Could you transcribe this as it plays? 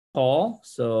call.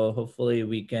 So hopefully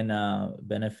we can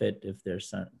benefit if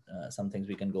there's some things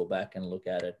we can go back and look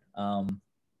at it. I'm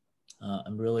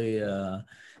really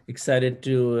excited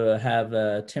to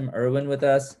have Tim Irvin with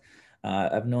us.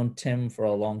 I've known Tim for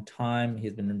a long time.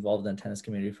 He's been involved in the tennis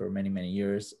community for many, many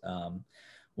years.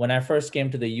 When I first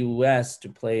came to the US to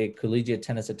play collegiate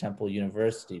tennis at Temple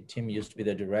University, Tim used to be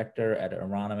the director at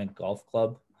Aronimink Golf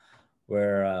Club,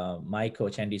 where my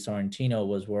coach, Andy Sorrentino,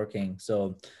 was working.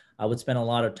 So I would spend a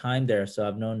lot of time there. So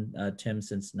I've known Tim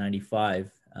since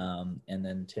 95. And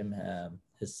then Tim,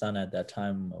 his son at that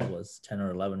time was 10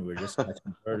 or 11. We were just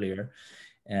talking earlier.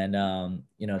 And,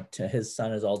 his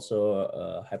son is also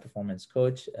a high performance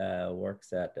coach,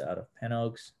 works out of Penn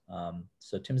Oaks.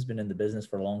 So Tim's been in the business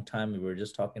for a long time. We were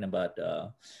just talking about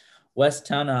West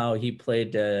Town, how he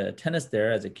played tennis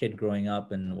there as a kid growing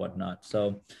up and whatnot.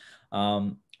 So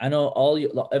I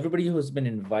know everybody who's been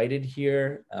invited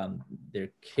here, their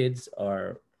kids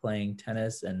are playing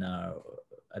tennis and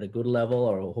at a good level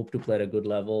or hope to play at a good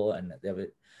level, and they have a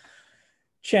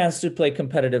chance to play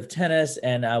competitive tennis.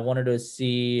 And I wanted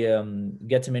to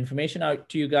get some information out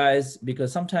to you guys,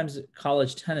 because sometimes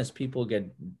college tennis people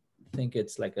think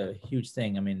it's like a huge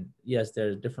thing. I mean, yes,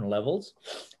 there's different levels,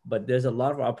 but there's a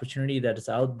lot of opportunity that is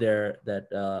out there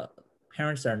that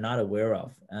parents are not aware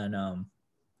of.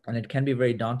 And it can be a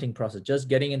very daunting process. Just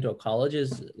getting into a college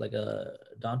is like a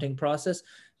daunting process.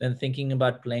 Then thinking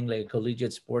about playing like a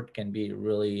collegiate sport can be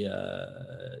really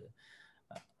a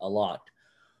lot.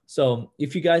 So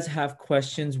if you guys have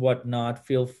questions, whatnot,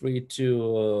 feel free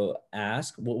to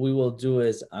ask. What we will do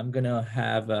is I'm gonna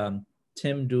have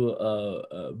Tim do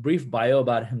a brief bio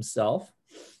about himself.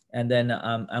 And then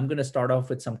I'm gonna start off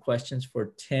with some questions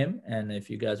for Tim. And if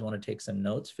you guys wanna take some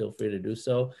notes, feel free to do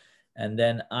so. And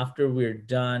then after we're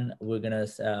done, we're gonna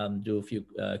do a few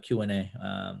Q&A,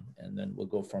 and then we'll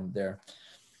go from there.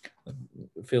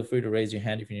 Feel free to raise your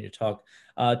hand if you need to talk.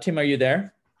 Tim, are you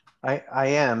there? I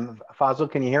am. Fazil,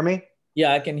 can you hear me?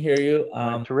 Yeah, I can hear you.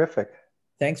 Terrific.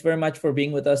 Thanks very much for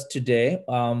being with us today.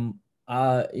 It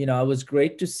was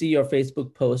great to see your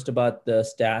Facebook post about the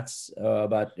stats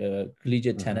about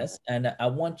collegiate tennis. And I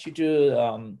want you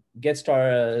to get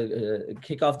started,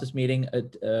 kick off this meeting,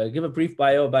 give a brief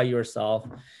bio about yourself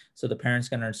so the parents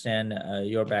can understand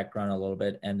your background a little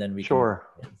bit, and then we Sure.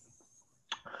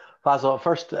 Fazil,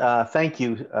 first, thank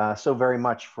you so very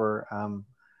much for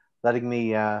letting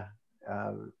me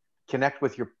connect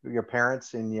with your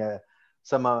parents and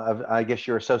some of, I guess,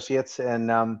 your associates,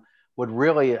 and would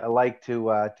really like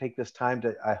to take this time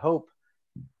to, I hope,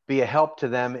 be a help to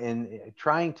them in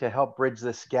trying to help bridge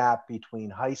this gap between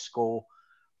high school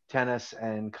tennis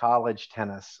and college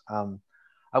tennis.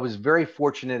 I was very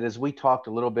fortunate, as we talked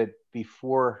a little bit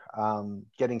before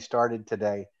getting started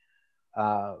today,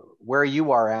 where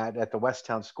you are at the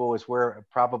Westtown School is where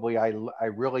probably I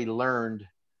really learned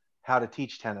how to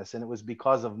teach tennis. And it was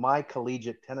because of my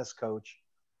collegiate tennis coach,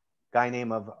 guy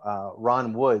named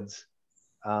Ron Woods,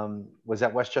 was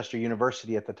at Westchester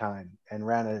University at the time and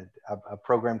ran a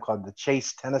program called the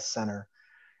Chase Tennis Center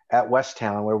at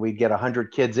Westtown, where we get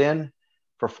 100 kids in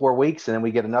for 4 weeks, and then we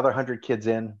get another 100 kids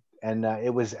in. And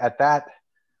it was at that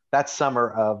summer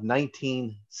of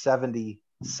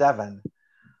 1977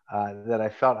 that I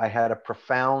felt I had a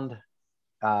profound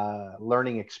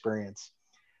learning experience.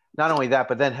 Not only that,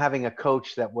 but then having a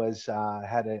coach that was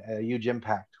had a huge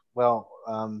impact. Well,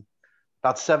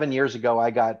 about 7 years ago, I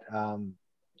got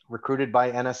recruited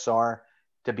by NSR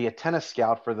to be a tennis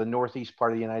scout for the Northeast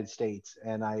part of the United States.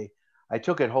 And I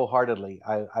took it wholeheartedly.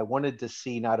 I wanted to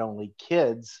see not only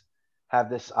kids have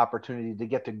this opportunity to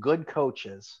get to good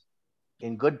coaches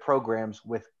in good programs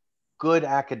with good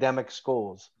academic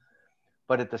schools,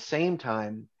 but at the same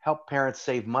time, help parents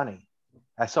save money.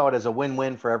 I saw it as a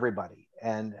win-win for everybody.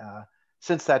 And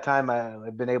since that time,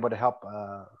 I've been able to help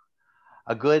a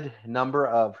good number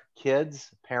of kids,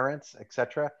 parents,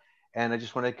 etc. And I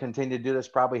just want to continue to do this,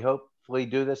 hopefully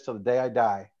do this till the day I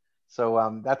die.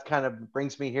 So that kind of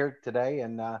brings me here today,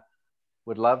 and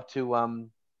would love to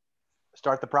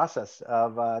start the process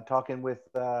of talking with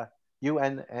you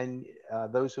and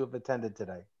those who have attended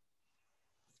today.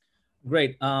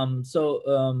 Great.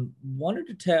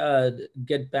 Wanted to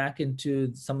get back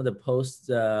into some of the posts.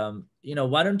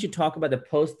 Why don't you talk about the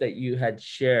post that you had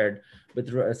shared with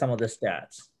some of the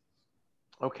stats?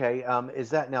 Okay.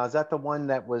 Is that the one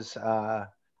that was I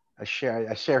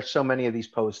share so many of these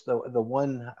posts. The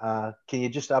one, can you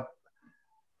just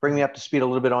bring me up to speed a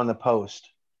little bit on the post?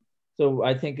 So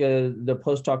I think the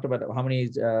post talked about how many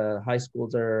high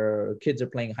schools kids are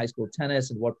playing high school tennis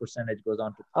and what percentage goes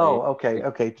on to play. Oh, okay.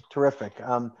 Okay. Terrific.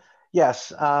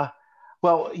 Yes.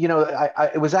 Well, you know,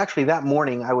 it was actually that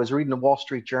morning I was reading the Wall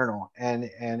Street Journal, and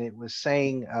it was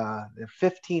saying that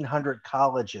 1,500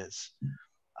 colleges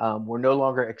were no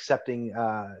longer accepting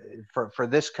for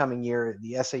this coming year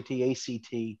the SAT,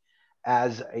 ACT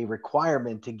as a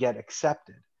requirement to get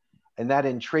accepted. And that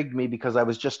intrigued me because I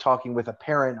was just talking with a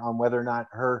parent on whether or not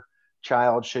her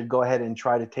child should go ahead and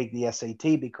try to take the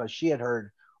SAT because she had heard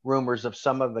rumors of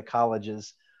some of the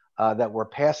colleges that were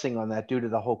passing on that due to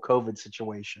the whole COVID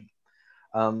situation.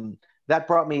 That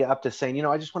brought me up to saying, you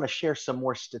know, I just want to share some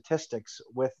more statistics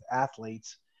with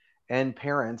athletes and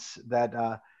parents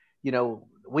that, you know,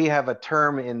 we have a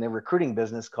term in the recruiting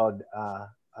business called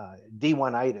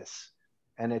D1itis.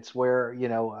 And it's where, you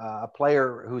know, a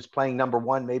player who's playing number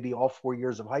one, maybe all 4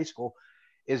 years of high school,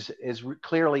 is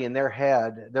clearly in their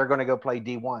head, they're going to go play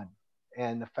D1.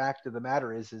 And the fact of the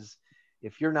matter is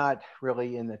if you're not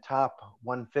really in the top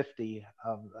 150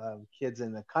 of kids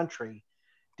in the country,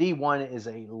 D1 is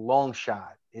a long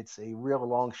shot. It's a real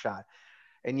long shot.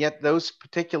 And yet those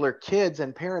particular kids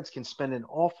and parents can spend an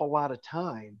awful lot of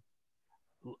time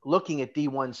looking at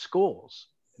D1 schools.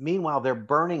 Meanwhile, they're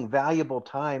burning valuable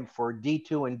time for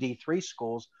D2 and D3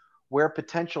 schools where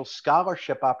potential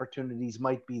scholarship opportunities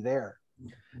might be there.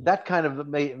 That kind of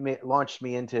launched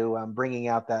me into bringing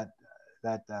out that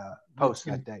post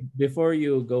that day. Before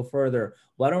you go further,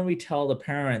 why don't we tell the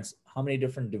parents how many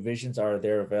different divisions are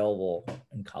there available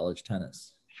in college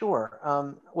tennis? Sure.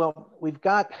 Well, we've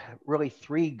got really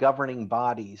three governing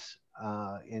bodies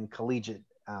in collegiate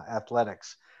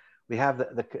athletics. We have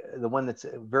the one that's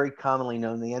very commonly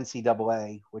known, the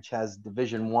NCAA, which has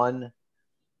Division I,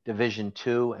 Division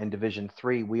II, and Division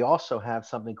III. We also have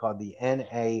something called the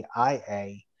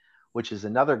NAIA, which is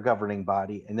another governing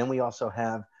body. And then we also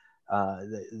have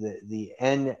the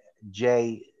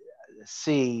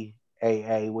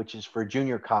NJCAA, which is for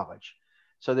junior college.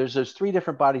 So there's those three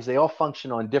different bodies. They all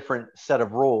function on different set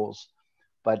of rules,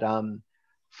 but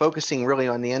focusing really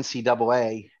on the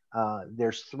NCAA,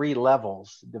 there's three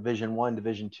levels: Division I,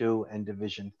 Division II, and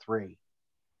Division III.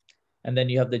 And then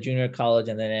you have the junior college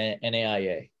and then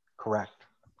NAIA. Correct.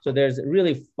 So there's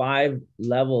really 5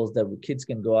 levels that kids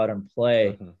can go out and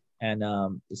play. Mm-hmm.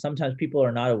 And sometimes people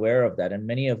are not aware of that. And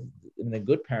many of the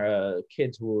good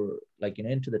kids who are like, you know,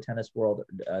 into the tennis world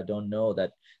don't know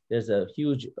that there's a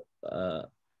huge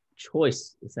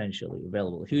choice essentially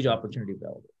available, a huge opportunity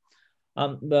available.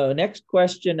 The next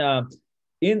question,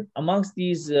 in amongst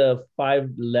these 5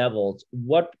 levels,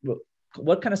 what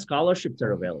kind of scholarships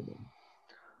are available?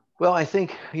 Well, I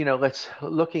think, you know,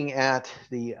 looking at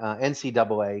the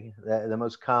NCAA, the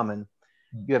most common.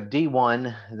 You have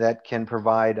D1 that can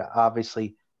provide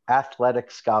obviously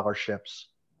athletic scholarships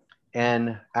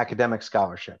and academic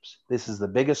scholarships. This is the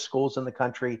biggest schools in the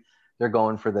country. They're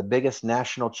going for the biggest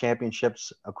national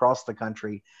championships across the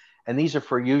country. And these are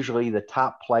for usually the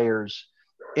top players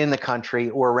in the country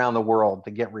or around the world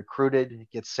to get recruited,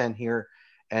 get sent here,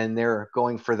 and they're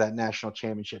going for that national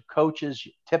championship. Coaches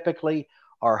typically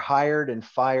are hired and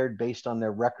fired based on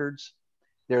their records.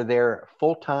 They're there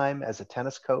full-time as a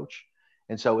tennis coach.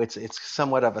 And so it's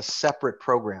somewhat of a separate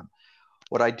program.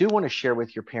 What I do want to share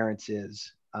with your parents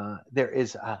is there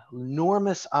is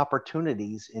enormous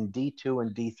opportunities in D2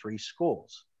 and D3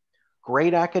 schools.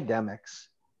 Great academics,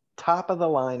 top of the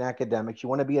line academics. You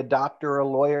want to be a doctor or a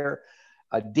lawyer.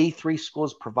 D3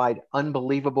 schools provide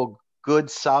unbelievable, good,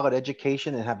 solid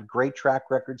education and have great track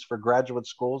records for graduate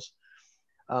schools.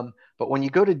 But when you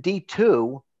go to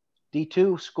D2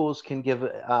 schools can give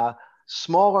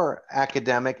smaller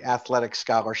academic athletic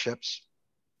scholarships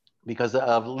because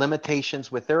of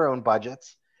limitations with their own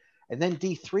budgets. And then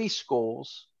D3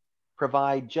 schools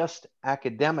provide just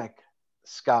academic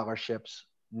scholarships,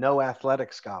 no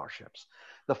athletic scholarships.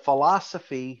 The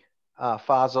philosophy,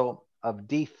 Fazil, of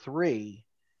D3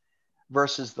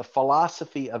 versus the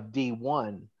philosophy of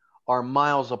D1 are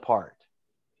miles apart.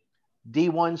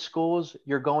 D1 schools,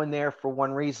 you're going there for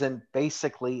one reason,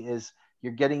 basically, is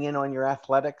you're getting in on your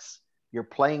athletics. You're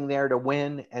playing there to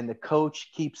win, and the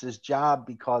coach keeps his job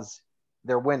because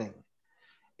they're winning.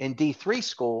 In D3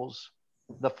 schools,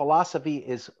 the philosophy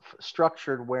is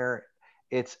structured where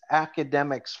it's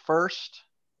academics first,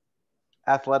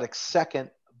 athletics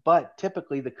second, but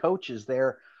typically the coaches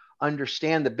there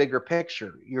understand the bigger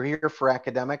picture. You're here for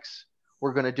academics.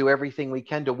 We're going to do everything we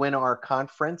can to win our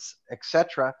conference,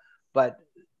 etc. But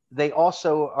they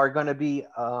also are going to be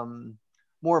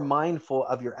more mindful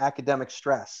of your academic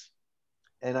stress.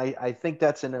 And I think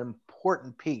that's an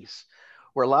important piece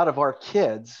where a lot of our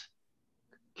kids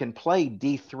can play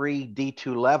D3,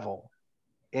 D2 level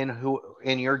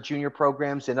in your junior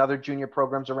programs and other junior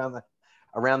programs around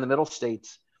the middle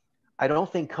states. I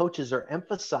don't think coaches are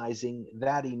emphasizing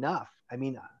that enough. I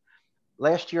mean,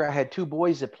 last year I had two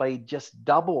boys that played just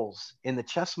doubles in the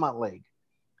Chestnut League.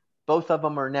 Both of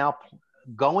them are now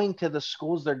going to the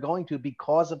schools they're going to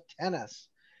because of tennis,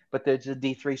 but there's a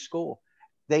D3 school.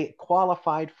 They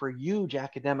qualified for huge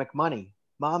academic money.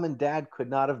 Mom and dad could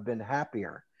not have been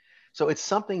happier. So it's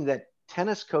something that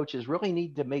tennis coaches really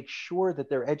need to make sure that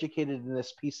they're educated in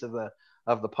this piece of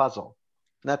the puzzle.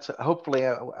 And that's hopefully,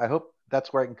 I hope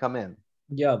that's where I can come in.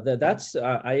 Yeah, that's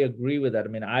I agree with that. I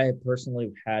mean, I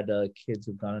personally had kids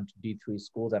who've gone into D3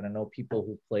 schools, and I know people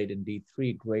who played in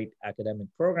D3, great academic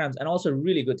programs, and also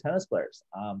really good tennis players.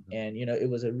 And it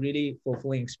was a really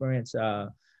fulfilling experience.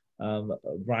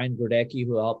 Brian Grodecki,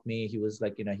 who helped me, he was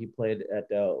like, he played at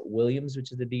Williams,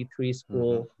 which is the D3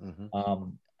 school.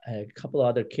 A couple of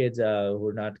other kids who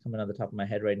are not coming on the top of my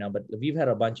head right now, but we've had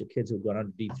a bunch of kids who've gone on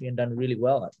to D3 and done really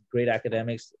well, great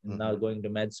academics, and now going to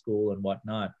med school and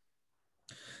whatnot.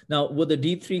 Now, would the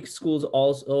D3 schools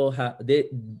also have,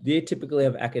 they typically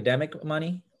have academic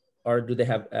money, or do they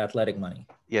have athletic money?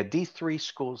 Yeah, D3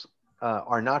 schools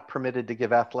are not permitted to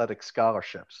give athletic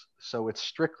scholarships. So it's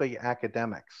strictly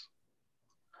academics.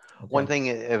 Okay. One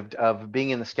thing of being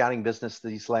in the scouting business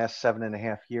these last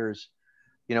 7.5 years,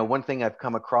 one thing I've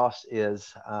come across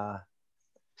is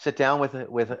sit down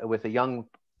with a young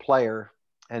player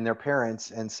and their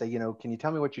parents and say, can you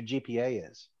tell me what your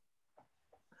GPA is?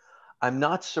 I'm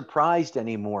not surprised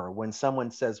anymore when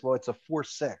someone says, well, it's a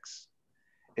 4.6.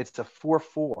 It's a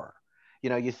 4.4.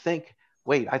 You think,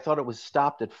 wait, I thought it was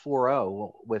stopped at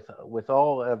 4.0. With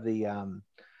all of the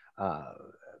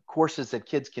courses that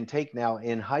kids can take now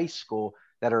in high school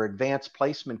that are advanced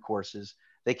placement courses,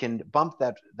 they can bump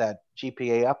that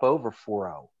GPA up over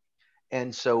 4.0.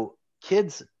 And so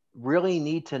kids really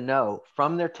need to know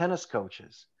from their tennis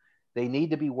coaches, they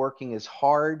need to be working as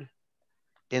hard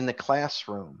in the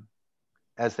classroom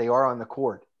as they are on the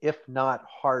court, if not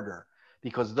harder,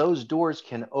 because those doors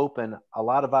can open a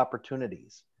lot of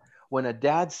opportunities. When a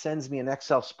dad sends me an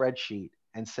Excel spreadsheet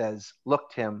and says,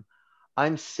 look, Tim,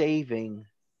 I'm saving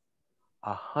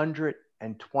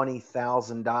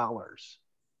 $120,000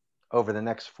 over the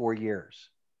next 4 years.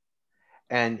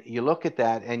 And you look at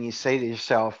that and you say to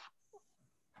yourself,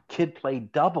 kid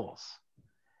played doubles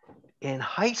in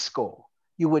high school.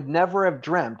 You would never have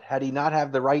dreamt, had he not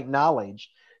had the right knowledge,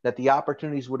 that the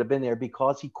opportunities would have been there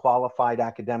because he qualified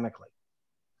academically.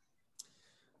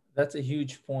 That's a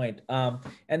huge point. And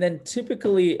then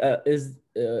typically is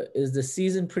the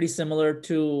season pretty similar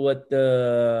to what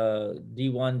the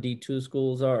D1, D2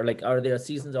 schools are? Like, are their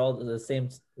seasons all the same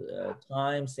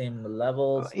time, same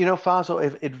levels? Fazil,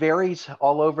 it varies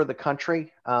all over the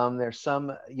country. There's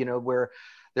some, where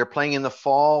they're playing in the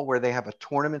fall where they have a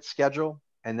tournament schedule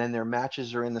and then their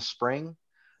matches are in the spring.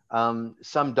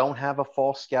 Some don't have a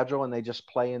fall schedule and they just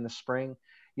play in the spring.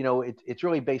 It's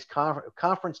really based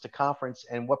conference to conference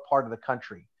and what part of the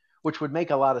country, which would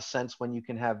make a lot of sense when you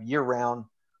can have year-round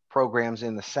programs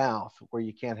in the South where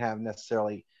you can't have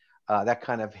necessarily that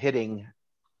kind of hitting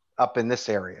up in this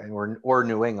area or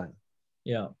New England.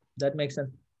 Yeah, that makes sense.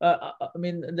 I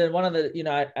mean, then one of the,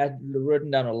 I'd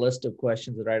written down a list of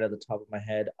questions right at the top of my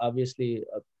head. Obviously,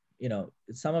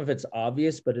 some of it's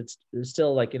obvious, but it's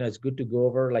still like, it's good to go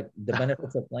over like the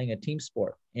benefits of playing a team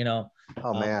sport,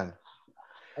 Oh, man.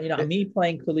 Me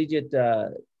playing collegiate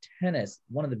tennis,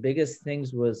 one of the biggest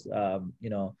things was, I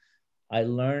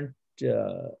learned,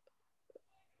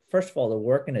 first of all, to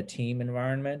work in a team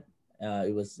environment.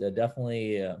 It was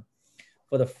definitely,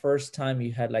 for the first time,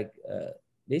 you had like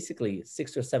basically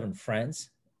 6 or 7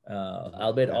 friends,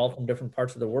 albeit all from different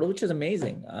parts of the world, which is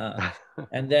amazing.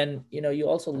 And then, you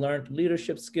also learned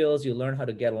leadership skills. You learn how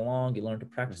to get along. You learn to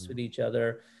practice with each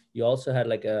other. You also had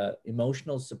like a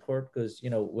emotional support because,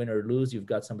 win or lose, you've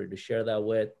got somebody to share that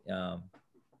with. The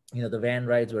van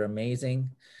rides were amazing.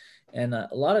 And a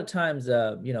lot of times,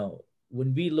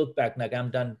 when we look back, like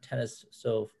I'm done tennis,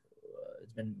 so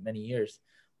it's been many years,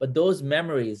 but those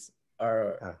memories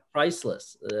are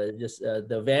priceless. Just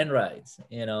the van rides,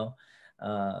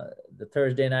 the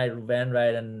Thursday night van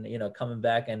ride and, coming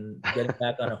back and getting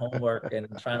back on homework and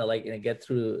trying to get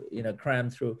through, cram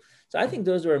through. So I think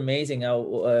those were amazing.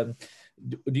 Do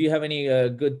you have any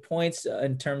good points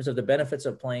in terms of the benefits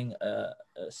of playing a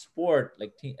sport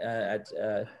like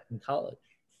in college?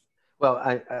 Well,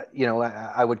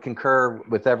 I would concur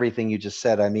with everything you just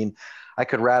said. I mean, I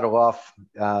could rattle off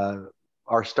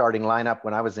our starting lineup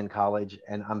when I was in college,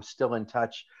 and I'm still in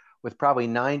touch with probably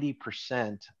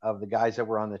 90% of the guys that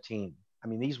were on the team. I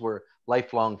mean, these were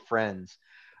lifelong friends.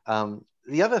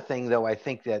 The other thing, though, I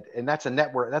think that, and that's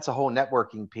a whole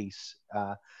networking piece.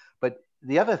 But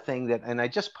the other thing that, and I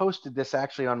just posted this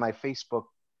actually on my Facebook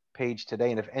page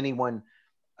today, and if anyone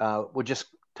would just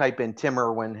type in Tim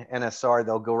Irwin NSR,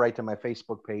 they'll go right to my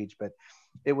Facebook page. But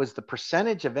it was the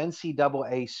percentage of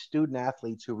NCAA student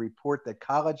athletes who report that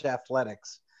college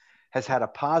athletics has had a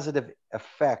positive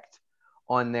effect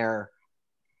on their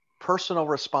personal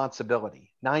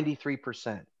responsibility,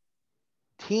 93%,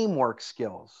 teamwork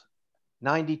skills,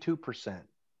 92%,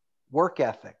 work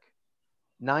ethic,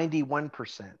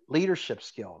 91%, leadership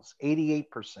skills,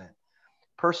 88%,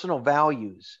 personal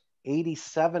values,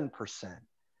 87%,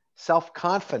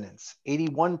 self-confidence,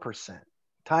 81%,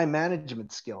 time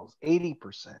management skills,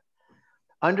 80%,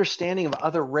 understanding of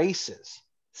other races,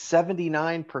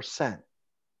 79%,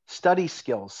 study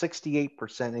skills,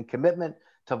 68%, and commitment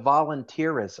to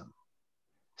volunteerism,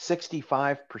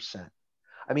 65%.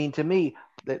 I mean, to me,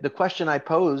 the question I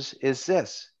pose is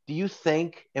this: do you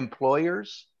think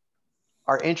employers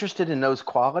are interested in those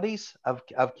qualities of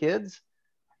kids?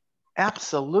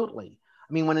 Absolutely.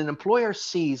 I mean, when an employer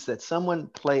sees that someone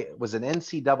was an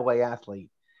NCAA athlete,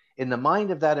 in the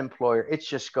mind of that employer, it's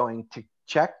just going to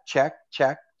check, check,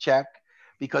 check, check,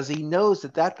 because he knows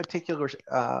that that particular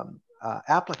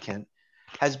applicant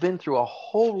has been through a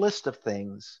whole list of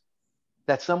things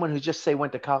that someone who just say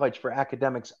went to college for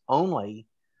academics only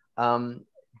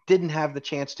didn't have the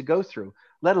chance to go through,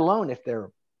 let alone if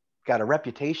they're got a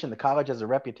reputation, the college has a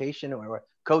reputation, or a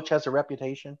coach has a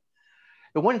reputation.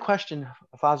 The one question,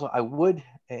 Fazal, I would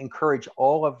encourage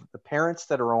all of the parents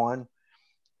that are on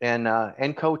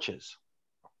and coaches.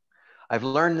 I've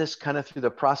learned this kind of through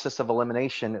the process of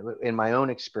elimination in my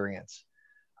own experience.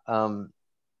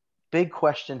 Big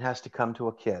question has to come to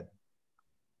a kid.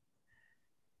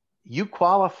 You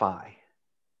qualify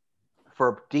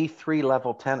for D3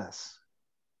 level tennis.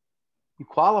 You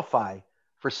qualify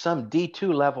for some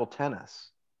D2 level tennis.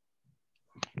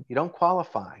 You don't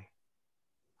qualify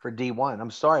for D1.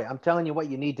 I'm sorry. I'm telling you what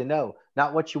you need to know,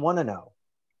 not what you want to know.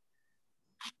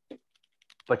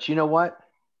 But you know what?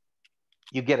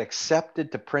 You get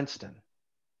accepted to Princeton.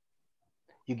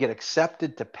 You get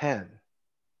accepted to Penn.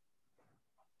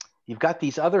 You've got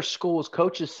these other schools.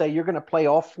 Coaches say you're going to play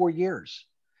all 4 years.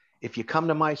 If you come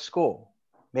to my school,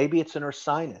 maybe it's an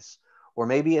Ursinus, or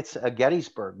maybe it's a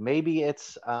Gettysburg, maybe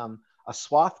it's a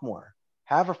Swarthmore,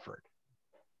 Haverford.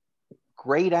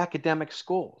 Great academic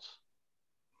schools.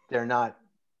 They're not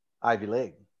Ivy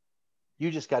League. You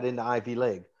just got into Ivy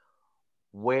League.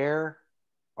 Where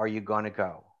are you going to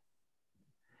go?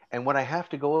 And what I have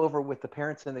to go over with the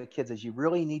parents and the kids is you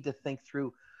really need to think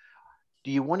through,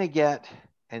 do you want to get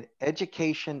an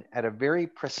education at a very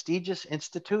prestigious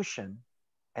institution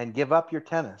and give up your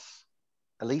tennis,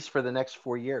 at least for the next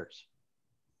 4 years?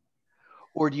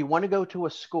 Or do you want to go to a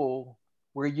school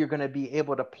where you're going to be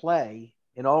able to play,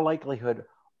 in all likelihood,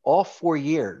 all 4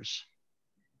 years,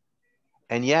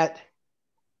 and yet,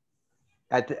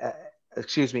 and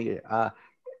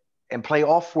play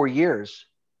all 4 years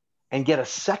and get a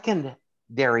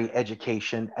secondary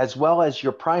education as well as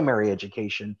your primary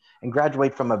education and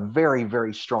graduate from a very,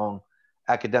 very strong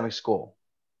academic school?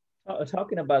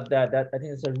 Talking about that, I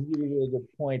think it's a really, really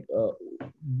good point.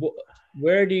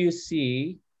 Where do you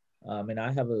see, and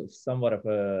I have somewhat of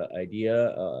a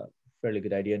idea, fairly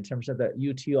good idea in terms of the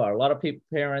UTR. A lot of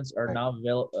parents are now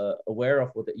aware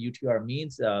of what the UTR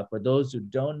means. For those who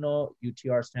don't know,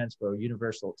 UTR stands for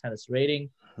Universal Tennis Rating.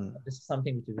 This is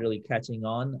something which is really catching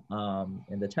on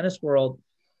in the tennis world.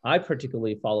 I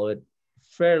particularly follow it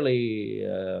fairly,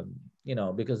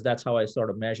 because that's how I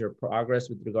sort of measure progress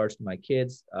with regards to my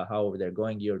kids, how they're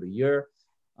going year to year.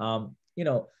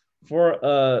 For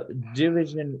a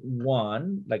Division I,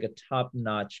 like a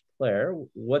top-notch player,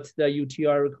 what's the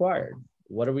UTR required?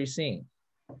 What are we seeing?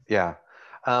 Yeah.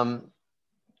 I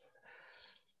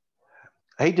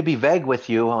hate to be vague with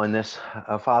you on this,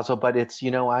 Fazal, but it's,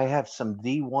 I have some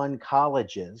D1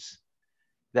 colleges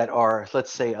that are,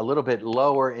 let's say, a little bit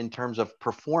lower in terms of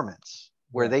performance,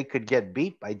 where they could get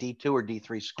beat by D2 or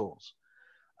D3 schools.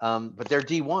 But they're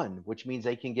D1, which means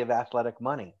they can give athletic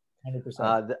money.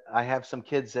 100%. I have some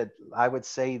kids that I would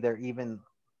say they're even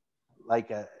like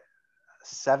a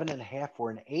 7.5 or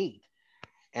an 8,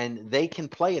 and they can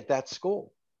play at that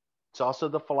school. It's also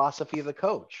the philosophy of the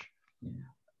coach.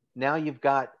 Now you've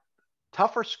got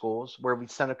tougher schools where we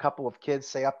sent a couple of kids,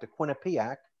 say up to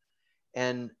Quinnipiac,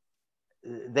 and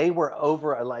they were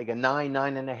over like a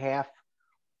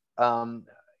 9.5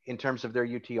 in terms of their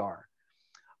UTR.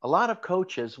 A lot of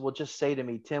coaches will just say to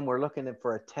me, Tim, we're looking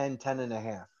for a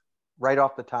 10.5 right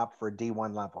off the top for a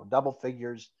D1 level, double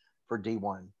figures for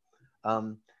D1.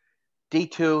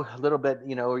 D2, a little bit,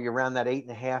 you're around that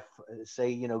 8.5,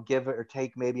 say, give or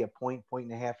take maybe a point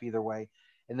and a half either way.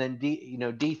 And then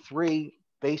D3,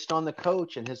 based on the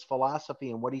coach and his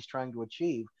philosophy and what he's trying to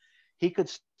achieve, he could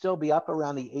still be up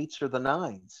around the 8s or the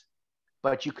 9s,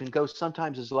 but you can go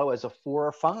sometimes as low as a 4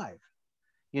 or 5.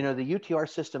 The UTR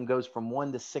system goes from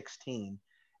 1 to 16,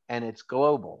 and it's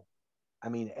global. I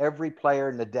mean, every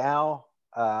player, Nadal,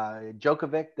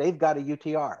 Djokovic, they've got a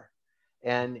UTR,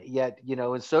 and yet,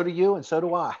 and so do you, and so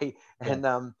do I, and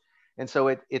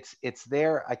so it's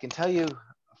there. I can tell you,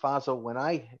 Fazil, when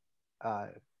I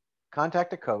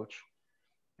contact a coach,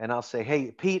 and I'll say,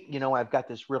 hey, Pete, I've got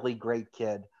this really great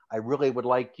kid. I really would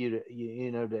like you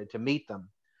to meet them.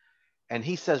 And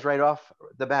he says right off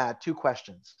the bat, 2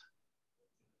 questions.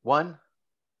 1,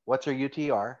 what's her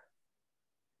UTR?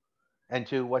 And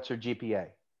 2, what's her GPA?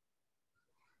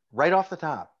 Right off the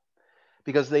top,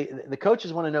 because the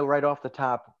coaches want to know right off the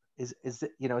top, is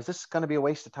this going to be a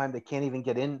waste of time? They can't even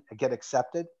get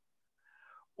accepted,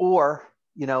 or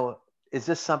is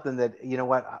this something that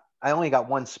I only got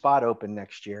 1 spot open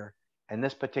next year, and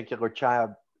this particular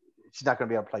child, she's not going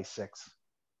to be able to play 6.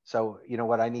 So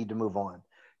I need to move on.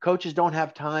 Coaches don't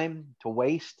have time to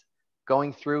waste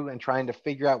going through and trying to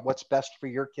figure out what's best for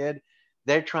your kid.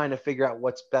 They're trying to figure out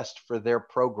what's best for their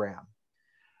program.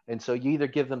 And so you either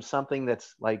give them something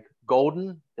that's like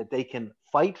golden that they can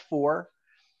fight for,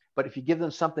 but if you give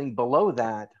them something below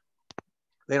that,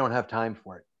 they don't have time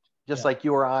for it. Just like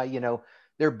you or I,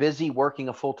 they're busy working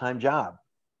a full-time job.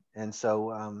 And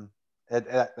so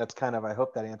that's kind of, I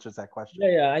hope that answers that question.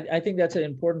 Yeah. I think that's an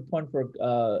important point for,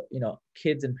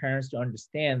 kids and parents to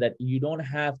understand that you don't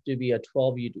have to be a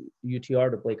 12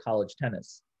 UTR to play college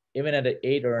tennis. Even at an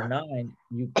 8 or a 9,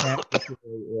 you can play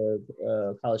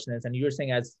college tennis. And you're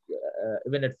saying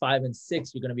even at 5 and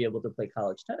 6, you're going to be able to play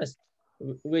college tennis,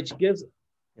 which gives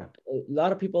a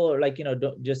lot of people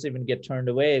don't just even get turned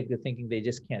away because thinking they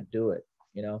just can't do it.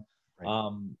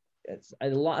 Right. It's a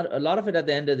lot of it at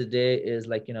the end of the day is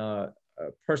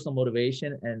personal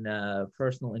motivation and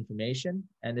personal information.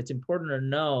 And it's important to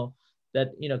know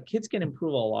that, kids can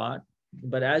improve a lot,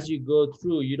 but as you go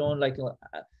through, you don't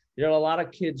there are a lot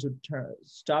of kids who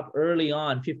stop early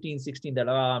on, 15, 16, that,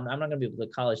 I'm not going to be able to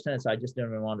college tennis, so I just don't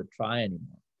even want to try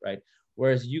anymore, right?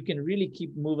 Whereas you can really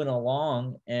keep moving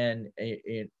along and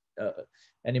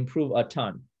improve a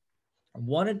ton. I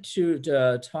wanted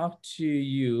to talk to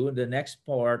you, the next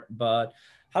part, but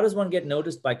how does one get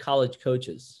noticed by college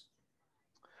coaches?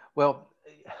 Well,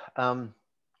 and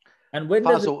when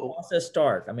does the process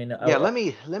start? I mean, let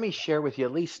me share with you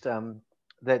at least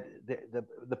that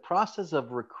the process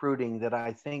of recruiting that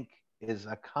I think is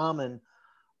a common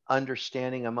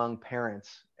understanding among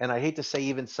parents, and I hate to say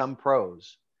even some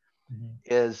pros,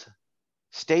 is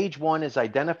stage 1 is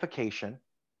identification,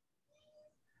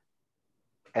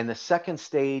 and the second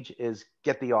stage is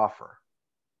get the offer.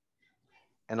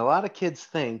 And a lot of kids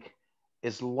think,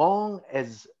 as long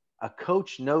as a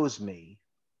coach knows me,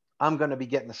 I'm going to be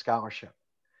getting a scholarship.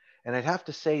 And I'd have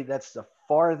to say that's the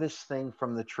farthest thing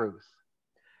from the truth.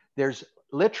 There's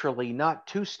literally not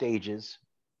 2 stages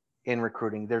in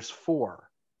recruiting, there's 4.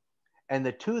 And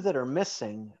the 2 that are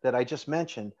missing that I just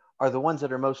mentioned are the ones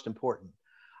that are most important.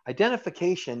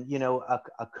 Identification,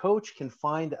 a coach can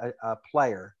find a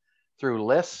player through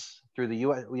lists, through the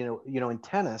US, in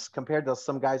tennis, compared to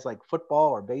some guys like football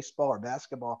or baseball or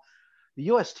basketball. The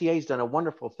USTA has done a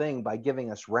wonderful thing by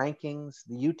giving us rankings.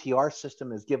 The UTR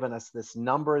system has given us this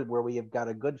number where we have got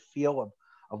a good feel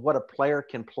of what a player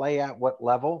can play at what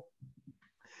level.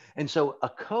 And so a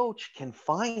coach can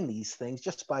find these things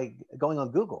just by going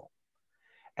on Google,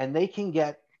 and they can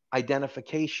get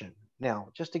identification. Now,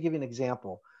 just to give you an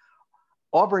example,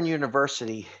 Auburn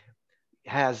University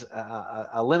has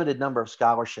a limited number of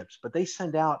scholarships, but they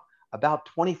send out about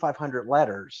 2,500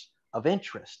 letters of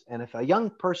interest. And if a young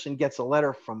person gets a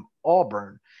letter from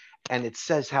Auburn and it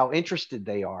says how interested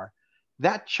they are,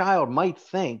 that child might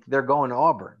think they're going to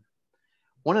Auburn.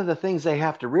 One of the things they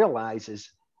have to realize is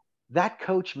that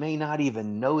coach may not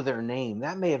even know their name.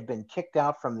 That may have been kicked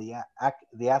out from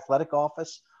the athletic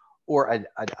office or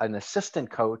an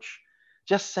assistant coach,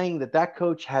 just saying that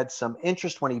coach had some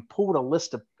interest when he pulled a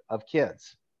list of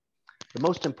kids. The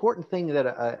most important thing that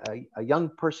a young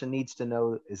person needs to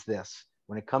know is this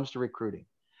when it comes to recruiting.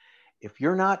 If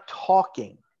you're not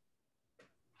talking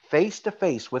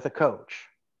face-to-face with a coach,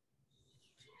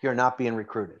 you're not being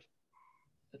recruited.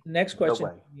 Next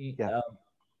question. No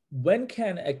when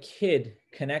can a kid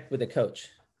connect with a coach?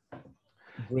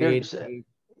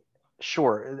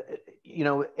 Sure.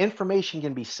 Information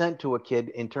can be sent to a kid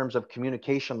in terms of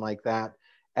communication like that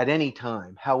at any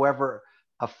time. However,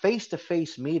 a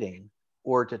face-to-face meeting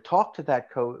or to talk to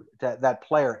that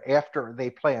player after they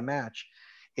play a match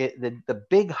The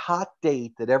big hot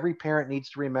date that every parent needs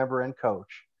to remember and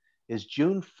coach is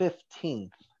June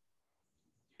 15th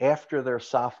after their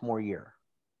sophomore year.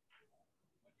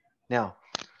 Now,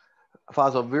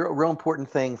 Fazal, real important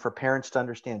thing for parents to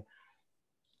understand.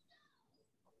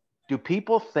 Do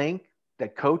people think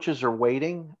that coaches are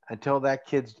waiting until that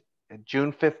kid's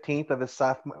June 15th of his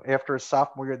after his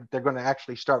sophomore year that they're going to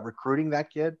actually start recruiting that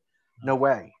kid? No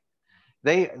way.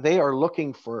 They are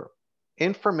looking for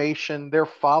information. They're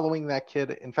following that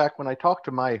kid. In fact, when I talk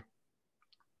to my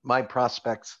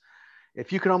prospects,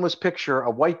 if you can almost picture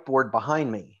a whiteboard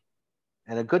behind me,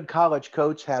 and a good college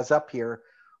coach has up here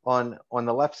on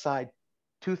the left side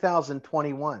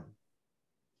 2021,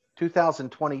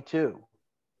 2022,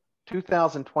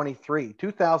 2023,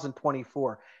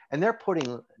 2024, and they're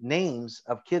putting names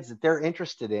of kids that they're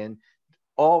interested in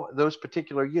all those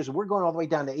particular years. We're going all the way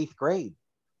down to 8th grade.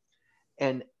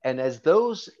 And as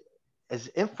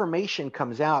information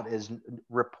comes out, as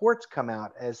reports come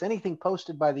out, as anything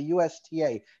posted by the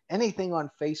USTA, anything on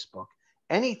Facebook,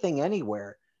 anything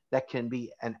anywhere that can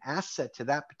be an asset to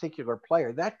that particular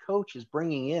player, that coach is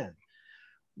bringing in.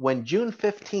 When June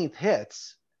 15th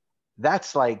hits,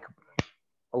 that's like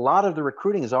a lot of the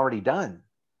recruiting is already done.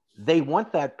 They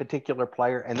want that particular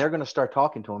player, and they're going to start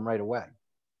talking to him right away.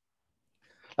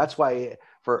 That's why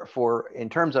for in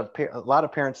terms of a lot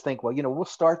of parents think, well, we'll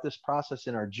start this process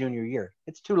in our junior year.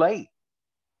 It's too late.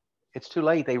 It's too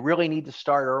late. They really need to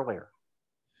start earlier.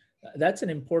 That's an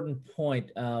important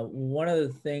point. One of the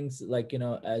things,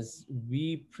 as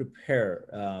we prepare,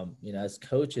 as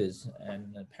coaches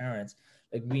and parents,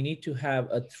 like we need to have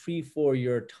a 3-4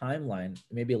 year timeline,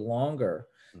 maybe longer,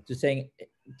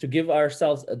 to give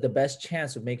ourselves the best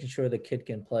chance of making sure the kid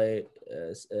can play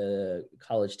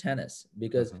college tennis.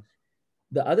 Because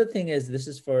the other thing is, this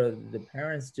is for the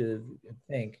parents to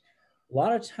think, a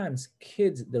lot of times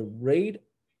kids, the rate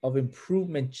of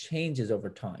improvement changes over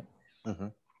time.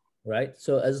 Right?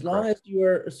 So as long as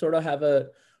you sort of have a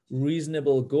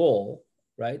reasonable goal,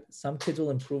 right? Some kids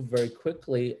will improve very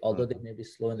quickly, although they may be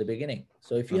slow in the beginning.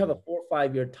 So if you have a 4 or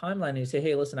 5 year timeline and you say,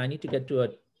 hey, listen, I need to get to a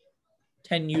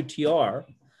 10 UTR,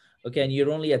 okay, and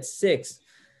you're only at 6,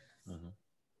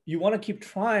 you want to keep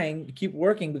trying, keep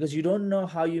working, because you don't know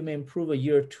how you may improve a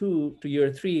year 2 to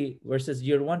year 3 versus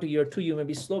year 1 to year 2, you may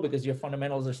be slow because your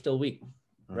fundamentals are still weak,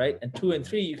 right? And 2 and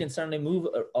 3, you can certainly move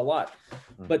a lot.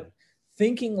 But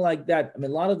thinking like that, I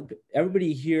mean,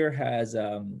 everybody here has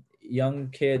young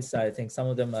kids. I think some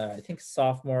of them, I think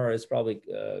sophomore is probably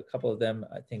a couple of them.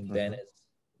 I think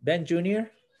Ben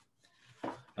Junior.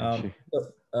 Yeah,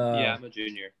 I'm a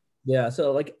junior. Yeah,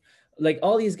 so like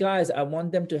all these guys, I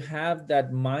want them to have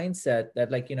that mindset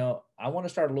that I want to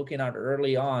start looking out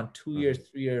early on, 2 years,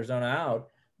 3 years on out,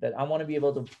 that I want to be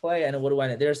able to play. And what do I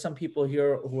know? There are some people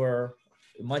here who are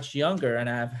much younger, and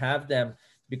I have them,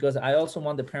 because I also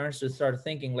want the parents to start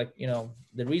thinking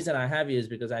the reason I have you is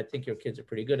because I think your kids are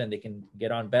pretty good and they can get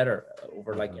on better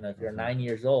over if you're 9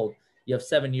 years old, you have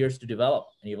 7 years to develop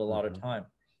and you have a lot of time.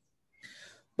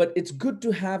 But it's good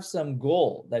to have some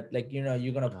goal that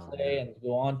you're going to play and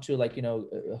go on to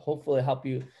hopefully help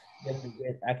you get to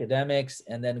great academics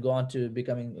and then go on to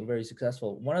becoming very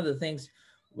successful. One of the things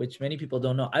which many people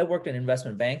don't know, I worked in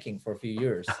investment banking for a few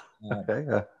years.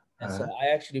 And so I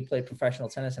actually played professional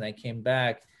tennis, and I came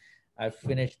back, I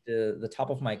finished the top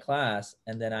of my class,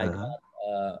 and then I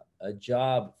got a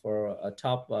job for a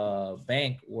top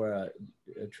bank where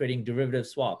trading derivative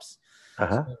swaps.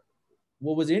 So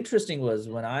what was interesting was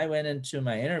when I went into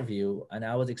my interview and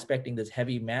I was expecting this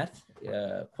heavy math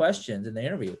questions in the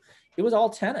interview, it was all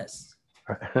tennis.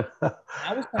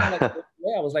 I was kind of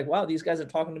I was like, wow, these guys are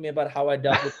talking to me about how I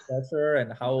dealt with pressure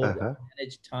and how I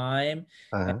managed time.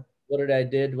 And what I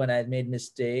did when I made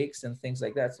mistakes and things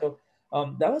like that. So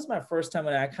that was my first time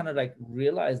when I kind of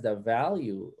realized the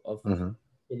value of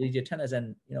collegiate tennis.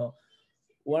 And,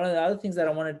 one of the other things that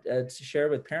I wanted to share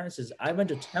with parents is I went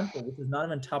to Temple, which is not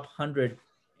even top 100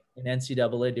 in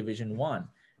NCAA Division I.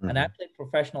 And I played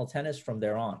professional tennis from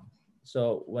there on.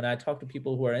 So when I talk to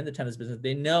people who are in the tennis business,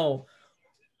 they know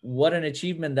what an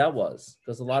achievement that was,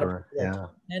 because a lot of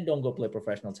people don't go play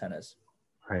professional tennis.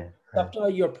 It's up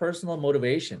to your personal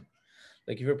motivation.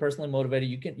 Like if you're personally motivated,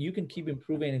 you can keep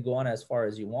improving and go on as far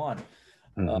as you want.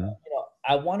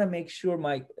 I want to make sure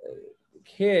my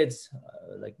kids,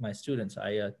 like my students,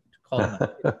 I call them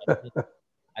my kids.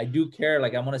 I do care.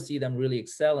 I want to see them really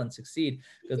excel and succeed,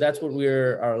 because that's what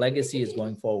our legacy is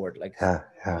going forward.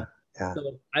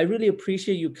 So I really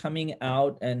appreciate you coming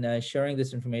out and sharing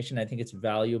this information. I think it's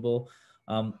valuable.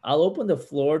 I'll open the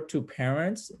floor to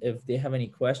parents. If they have any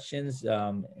questions,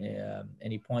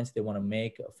 any points they want to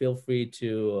make, feel free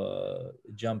to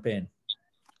jump in.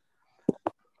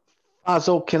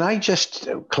 So can I just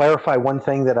clarify one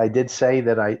thing that I did say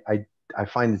that I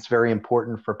find it's very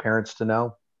important for parents to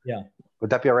know? Yeah. Would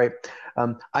that be all right?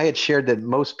 I had shared that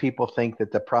most people think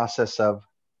that the process of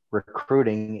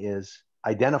recruiting is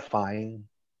identifying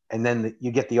and then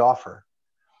you get the offer.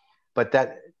 But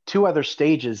that two other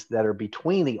stages that are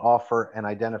between the offer and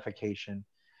identification.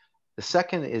 The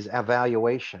second is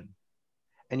evaluation.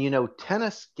 And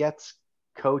tennis gets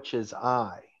coach's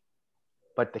eye,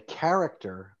 but the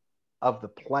character of the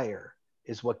player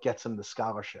is what gets them the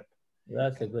scholarship.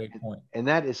 That's a great point. And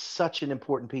that is such an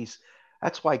important piece.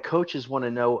 That's why coaches want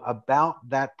to know about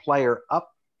that player up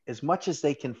as much as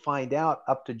they can find out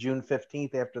up to June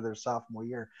 15th after their sophomore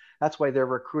year. That's why they're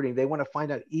recruiting. They want to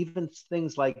find out even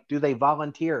things like, do they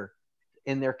volunteer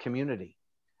in their community?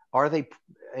 Are they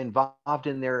involved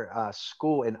in their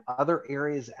school in other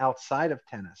areas outside of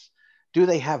tennis? Do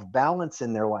they have balance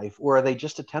in their life, or are they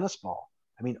just a tennis ball?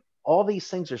 I mean, all these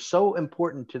things are so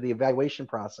important to the evaluation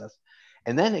process.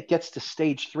 And then it gets to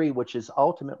stage 3, which is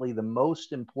ultimately the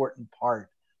most important part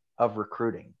of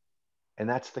recruiting. And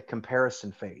that's the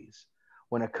comparison phase.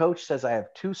 When a coach says, I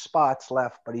have 2 spots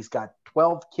left, but he's got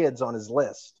 12 kids on his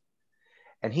list,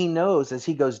 and he knows as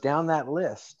he goes down that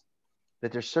list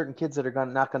that there's certain kids that are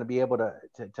not going to be able to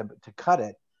cut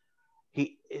it,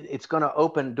 it's going to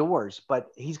open doors, but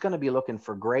he's going to be looking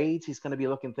for grades. He's going to be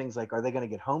looking things like, are they going to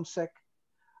get homesick?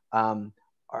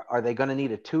 Are they going to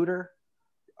need a tutor?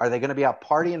 Are they going to be out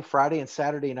partying Friday and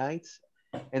Saturday nights?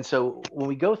 And so when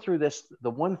we go through this, the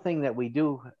one thing that we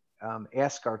do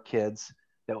ask our kids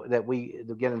that we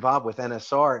get involved with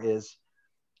NSR is,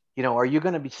 are you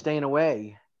going to be staying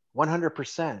away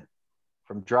 100%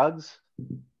 from drugs,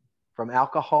 from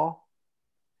alcohol?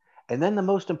 And then the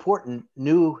most important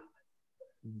new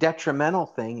detrimental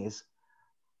thing is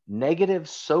negative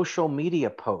social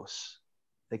media posts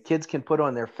that kids can put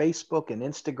on their Facebook and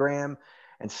Instagram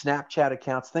and Snapchat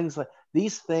accounts. Things like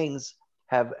these things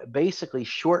have basically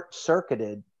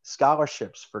short-circuited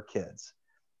scholarships for kids.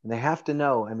 And they have to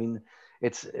know, I mean,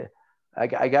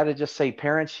 I got to just say,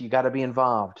 parents, you got to be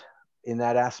involved in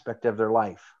that aspect of their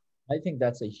life. I think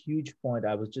that's a huge point.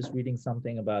 I was just reading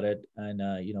something about it. And,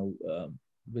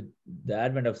 with the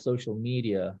advent of social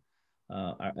media,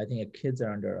 I think kids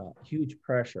are under huge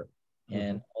pressure.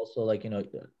 And also, like,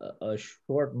 a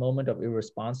short moment of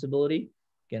irresponsibility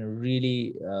can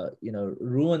really,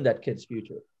 ruin that kid's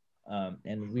future.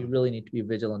 And we really need to be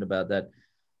vigilant about that.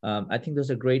 I think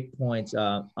those are great points.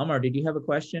 Amar, did you have a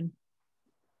question?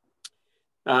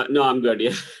 No, I'm good.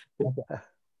 Yeah. Okay.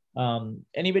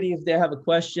 Anybody, if they have a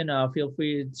question, feel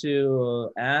free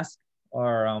to ask,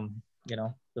 or,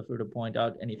 feel free to point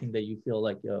out anything that you feel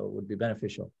like would be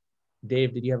beneficial.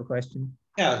 Dave, did you have a question?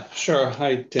 Yeah, sure.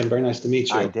 Hi, Tim. Very nice to meet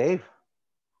you. Hi, Dave.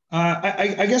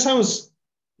 I guess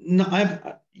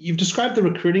you've described the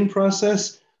recruiting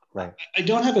process. Right. I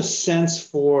don't have a sense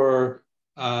for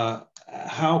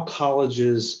how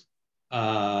colleges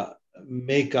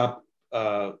make up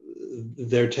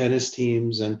their tennis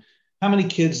teams and how many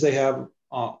kids they have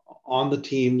on the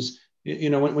teams.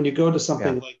 When you go to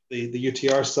something like the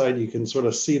UTR site, you can sort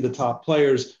of see the top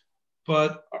players.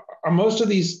 But are most of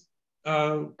these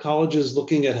colleges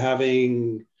looking at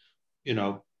having,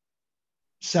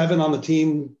 7 on the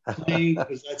team playing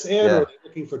because that's it, or are they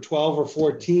looking for 12 or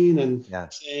 14 and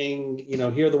saying,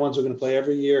 here are the ones who are going to play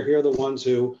every year, here are the ones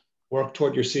who work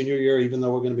toward your senior year, even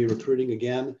though we're going to be recruiting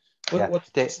again?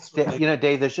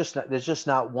 Dave, there's just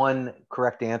not one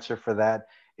correct answer for that.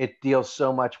 It deals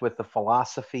so much with the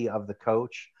philosophy of the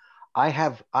coach.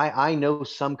 I know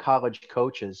some college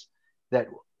coaches that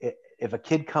if a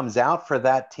kid comes out for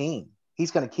that team,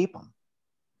 he's going to keep them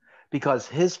because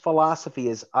his philosophy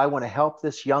is, I want to help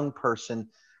this young person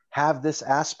have this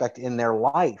aspect in their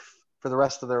life for the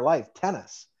rest of their life,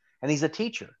 tennis. And he's a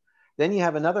teacher. Then you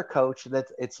have another coach that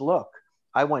look,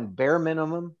 I want bare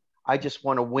minimum. I just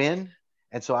want to win.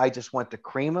 And so I just want the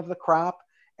cream of the crop.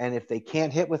 And if they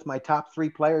can't hit with my top 3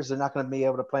 players, they're not going to be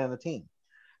able to play on the team.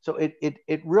 So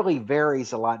it really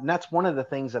varies a lot. And that's one of the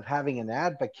things of having an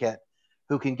advocate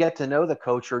who can get to know the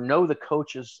coach or know the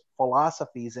coach's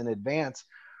philosophies in advance,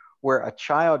 where a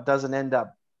child doesn't end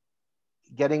up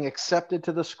getting accepted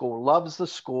to the school, loves the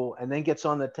school, and then gets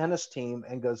on the tennis team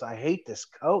and goes, I hate this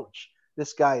coach.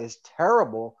 This guy is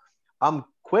terrible. I'm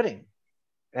quitting.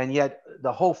 And yet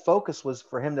the whole focus was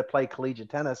for him to play collegiate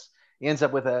tennis. He ends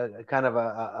up with a kind of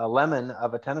a lemon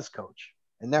of a tennis coach.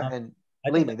 And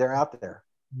believe me, they're out there.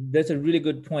 That's a really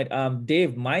good point.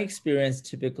 Dave, my experience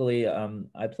typically,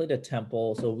 I played at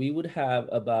Temple. So we would have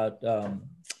about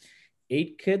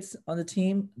 8 kids on the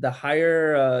team, the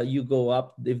higher you go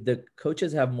up. If the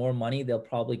coaches have more money, they'll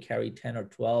probably carry 10 or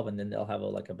 12, and then they'll have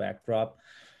like a backdrop.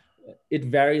 It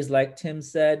varies, like Tim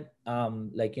said,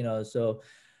 so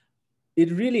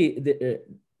it really,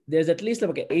 there's at least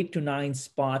like 8 to 9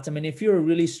 spots. I mean, if you're a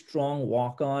really strong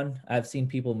walk-on, I've seen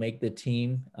people make the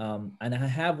team. And I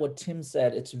have what Tim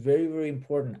said, it's very, very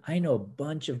important. I know a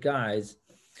bunch of guys.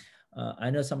 I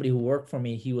know somebody who worked for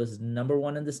me. He was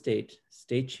 #1 in the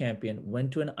state champion,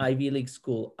 went to an Ivy League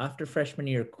school, after freshman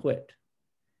year quit.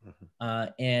 I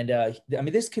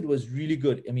mean, this kid was really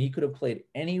good. I mean, he could have played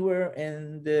anywhere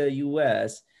in the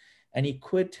US, and he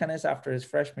quit tennis after his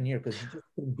freshman year because he just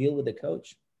couldn't deal with the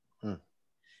coach.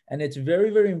 And it's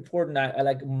very, very important. I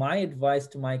like, my advice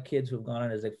to my kids who've gone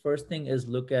on is like, first thing is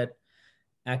look at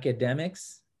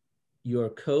academics, your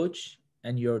coach,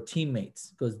 and your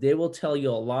teammates, because they will tell you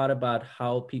a lot about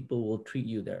how people will treat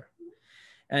you there.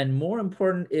 And more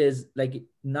important is like,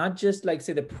 not just like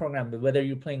say the program, but whether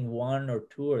you're playing 1 or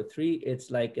 2 or 3,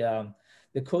 it's like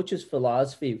the coach's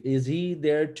philosophy. Is he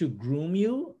there to groom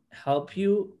you, help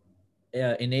you,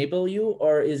 enable you,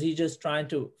 or is he just trying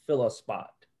to fill a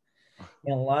spot?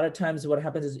 And a lot of times what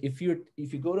happens is if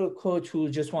you go to a coach who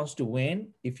just wants to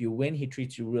win, if you win, he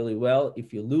treats you really well.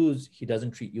 If you lose, he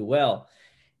doesn't treat you well.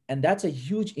 And that's a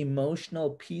huge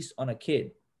emotional piece on a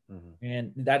kid.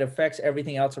 And that affects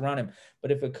everything else around him.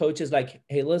 But if a coach is like,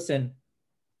 hey, listen,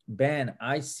 Ben,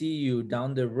 I see you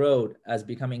down the road as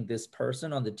becoming this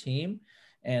person on the team.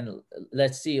 And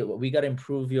let's see, we got to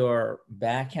improve your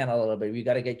backhand a little bit. We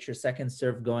got to get your second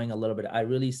serve going a little bit. I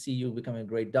really see you becoming a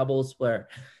great doubles player.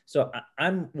 So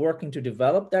I'm working to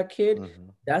develop that kid.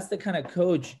 That's the kind of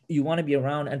coach you want to be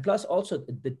around. And plus also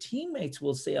the teammates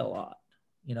will say a lot,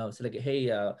 you know, it's like, hey,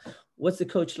 what's the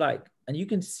coach like? And you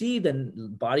can see the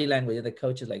body language of the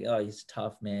coach is like, oh, he's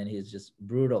tough, man. He's just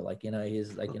brutal. Like, you know,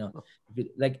 he's like, you know,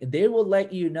 like they will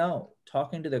let you know.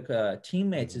 Talking to the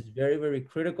teammates is very, very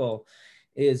critical.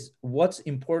 Is what's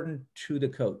important to the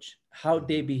coach, how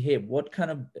they behave, what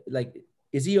kind of, like,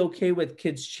 is he okay with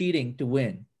kids cheating to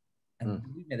win? And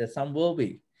believe me, that some will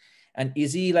be. And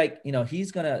is he like, you know,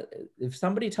 he's gonna, if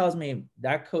somebody tells me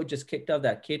that coach just kicked off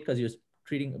that kid because he was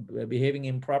behaving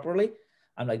improperly,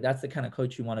 I'm like, that's the kind of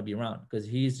coach you want to be around, because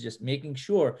he's just making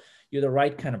sure you're the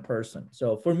right kind of person.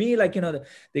 So for me, like, you know,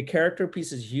 the character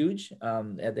piece is huge.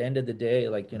 At the end of the day,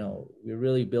 like, you know, we're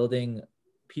really building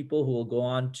people who will go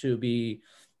on to be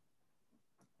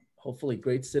hopefully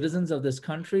great citizens of this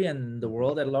country and the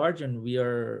world at large. And we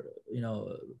are, you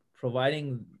know,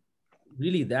 providing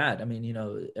really that. I mean, you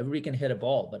know, everybody can hit a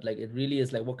ball, but like, it really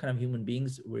is like, what kind of human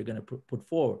beings we're going to put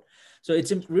forward. So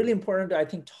it's really important to, I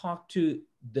think, talk to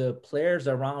the players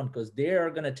around, because they are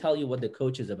going to tell you what the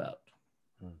coach is about.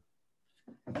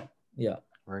 Yeah.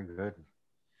 Very good.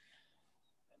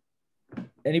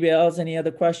 Anybody else? Any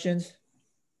other questions?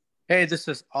 Hey, this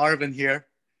is Arvin here.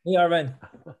 Hey, Arvin.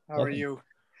 How are you?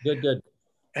 Good, good.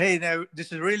 Hey, now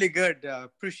this is really good.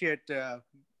 Appreciate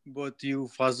both you,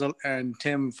 Fazal, and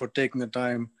Tim for taking the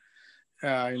time,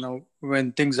 you know,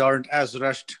 when things aren't as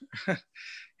rushed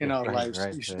in our lives,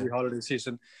 usually holiday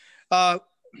season. I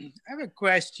have a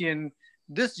question.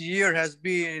 This year has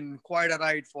been quite a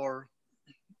ride for,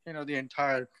 you know, the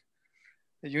entire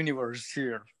universe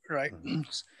here, right?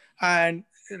 And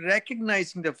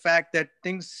recognizing the fact that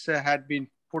things had been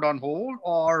put on hold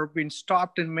or been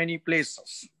stopped in many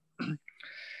places.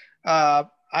 I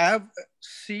have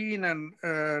seen and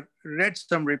read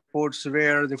some reports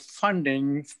where the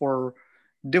funding for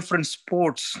different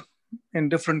sports in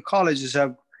different colleges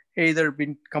have either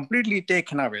been completely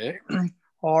taken away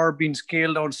or been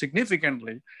scaled down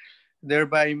significantly,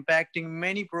 thereby impacting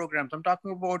many programs. I'm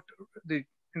talking about the,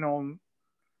 you know,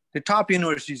 the top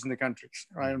universities in the country,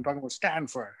 right? I'm talking about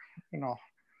Stanford, you know,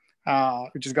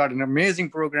 which has got an amazing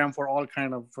program for all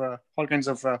kinds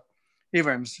of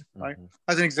events, right?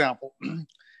 As an example.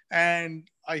 And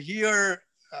I hear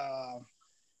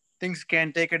things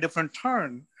can take a different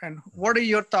turn. And what are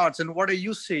your thoughts and what are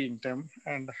you seeing, Tim?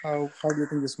 And how do you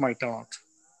think this might turn out?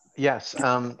 Yes.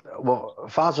 Well,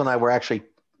 Fazal and I were actually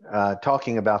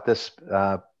talking about this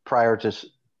prior to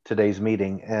today's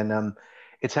meeting, and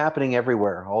it's happening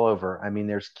everywhere, all over. I mean,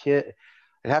 there's I'd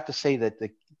have to say that the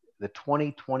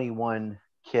 2021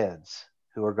 kids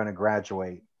who are going to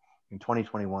graduate in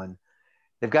 2021,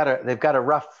 they've got a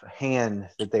rough hand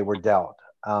that they were dealt.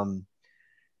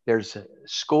 There's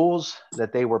schools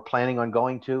that they were planning on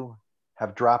going to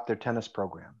have dropped their tennis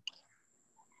program.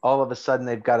 All of a sudden,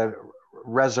 they've got to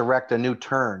resurrect a new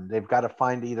turn. They've got to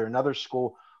find either another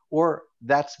school, or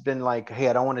that's been like, hey,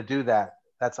 I don't want to do that.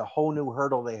 That's a whole new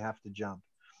hurdle they have to jump.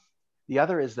 The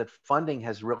other is that funding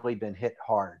has really been hit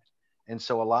hard. And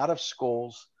so a lot of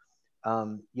schools,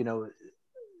 you know,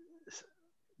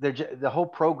 the whole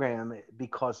program,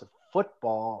 because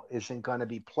football isn't going to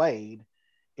be played,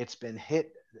 it's been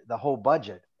hit the whole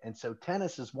budget. And so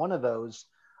tennis is one of those,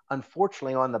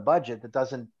 unfortunately, on the budget that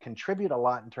doesn't contribute a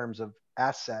lot in terms of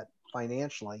asset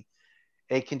financially.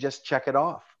 They can just check it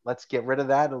off. Let's get rid of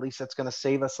that. At least that's going to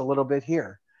save us a little bit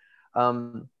here.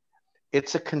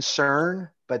 It's a concern,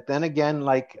 but then again,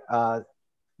 like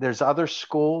there's other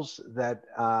schools that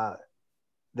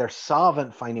they're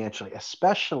solvent financially,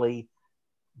 especially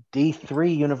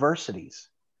D3 universities,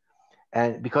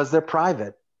 and because they're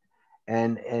private,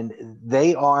 and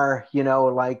they are, you know,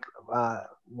 like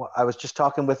I was just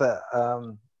talking with a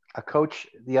coach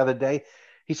the other day.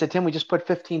 He said, Tim, we just put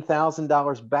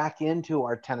 $15,000 back into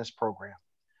our tennis program.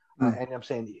 And I'm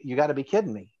saying, you got to be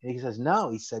kidding me. And he says, no.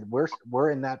 He said,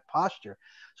 we're in that posture.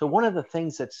 So one of the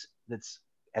things that's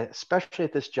especially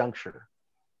at this juncture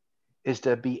is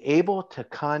to be able to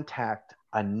contact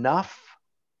enough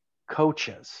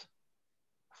coaches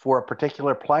for a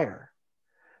particular player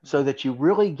so that you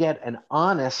really get an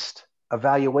honest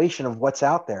evaluation of what's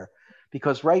out there.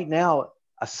 Because right now,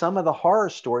 some of the horror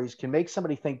stories can make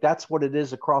somebody think that's what it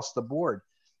is across the board,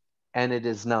 and it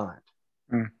is not.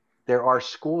 There are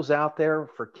schools out there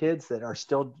for kids that are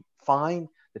still fine.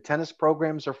 The tennis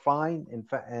programs are fine,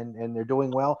 and they're doing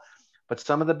well. But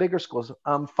some of the bigger schools,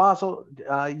 Fazil,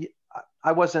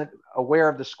 I wasn't aware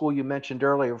of the school you mentioned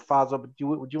earlier, Fazil, but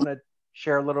would you want to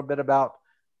share a little bit about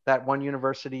that one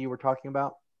university you were talking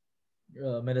about?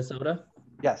 Minnesota?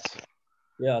 Yes.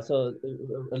 Yeah, so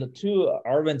to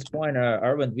Arvin's point,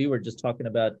 Arvin, we were just talking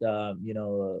about, you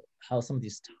know, how some of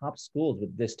these top schools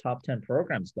with this top 10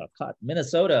 programs got cut.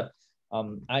 Minnesota,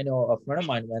 I know a friend of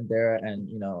mine went there and,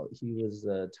 you know, he was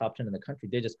top 10 in the country.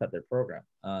 They just cut their program.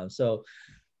 So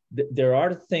there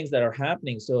are things that are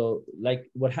happening. So like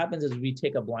what happens is we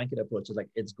take a blanket approach. It's like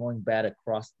it's going bad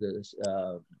across this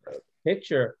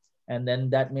picture. And then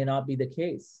that may not be the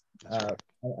case.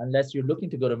 Unless you're looking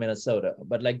to go to Minnesota,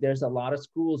 but like there's a lot of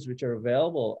schools which are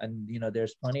available, and you know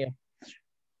there's plenty of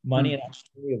money and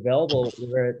opportunity available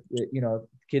where you know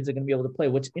kids are going to be able to play.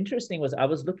 What's interesting was I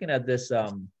was looking at this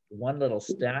one little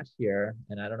stat here,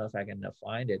 and I don't know if I can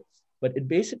find it, but it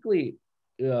basically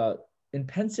in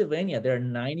Pennsylvania there are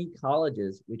 90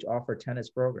 colleges which offer tennis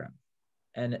programs,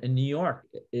 and in New York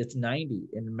it's 90.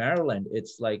 In Maryland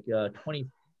it's like 20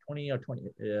 or 20,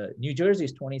 New Jersey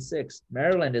is 26,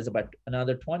 Maryland is about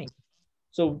another 20.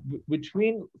 So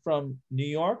from New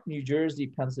York, New Jersey,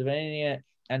 Pennsylvania,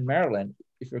 and Maryland,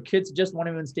 if your kids just want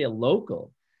to even stay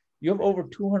local, you have over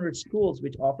 200 schools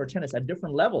which offer tennis at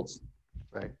different levels.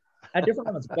 Right. At different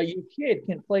levels. But your kid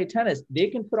can play tennis. They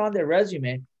can put on their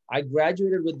resume, I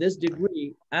graduated with this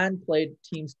degree and played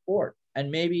team sport.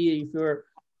 And maybe if you're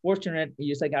fortunate,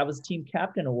 you like I was team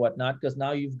captain or whatnot, because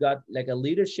now you've got like a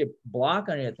leadership block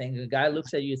on your thing. The guy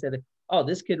looks at you and said, oh,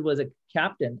 this kid was a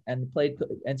captain and played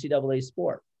NCAA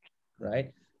sport,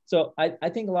 right? So I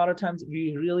think a lot of times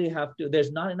we really have to,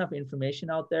 there's not enough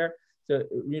information out there. So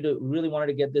really wanted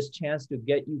to get this chance to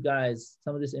get you guys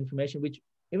some of this information, which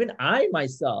even I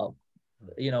myself,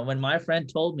 you know, when my friend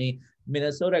told me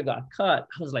Minnesota got cut,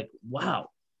 I was like, wow.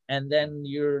 And then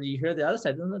you hear the other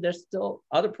side. No, there's still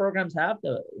other programs have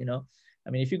to, you know. I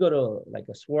mean, if you go to like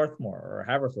a Swarthmore or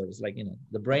Haverford, it's like, you know,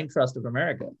 the brain trust of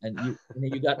America, and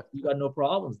you got no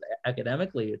problems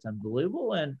academically. It's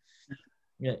unbelievable, and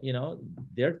you know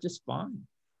they're just fine.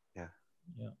 Yeah.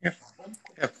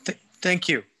 Thank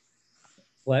you.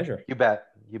 Pleasure. You bet.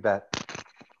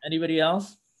 Anybody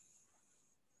else?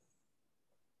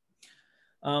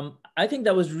 I think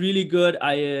that was really good.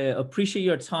 I appreciate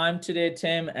your time today,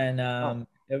 Tim, and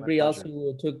everybody else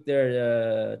who took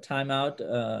their time out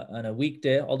on a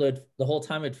weekday. Although the whole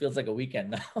time it feels like a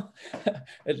weekend now.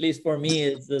 At least for me,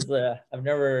 it's just, I've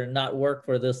never not worked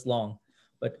for this long.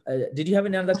 But did you have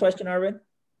another question, Arvin?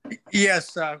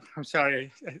 Yes, I'm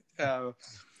sorry.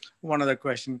 One other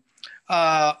question.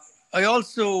 I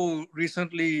also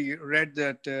recently read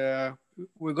that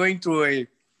we're going through a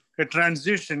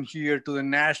transition here to the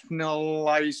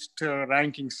nationalized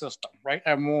ranking system, right?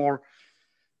 A more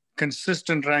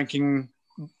consistent ranking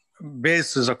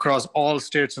basis across all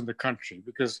states in the country.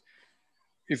 Because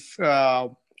if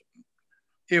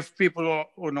people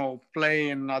play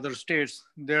in other states,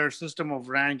 their system of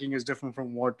ranking is different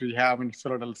from what we have in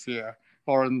Philadelphia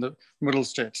or in the middle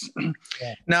states.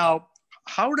 Yeah. Now,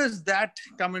 how does that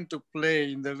come into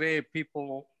play in the way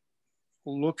people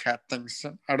look at things?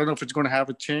 I don't know if it's going to have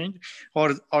a change,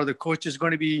 or are the coaches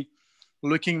going to be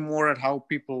looking more at how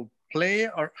people play,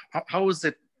 or how is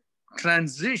the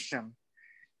transition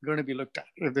going to be looked at,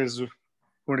 if there's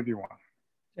going to be one?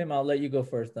 Tim, I'll let you go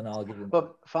first, then I'll give you.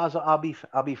 Well, Fazal,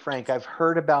 I'll be frank. I've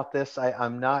heard about this.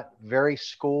 I'm not very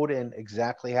schooled in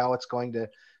exactly how it's going to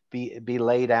be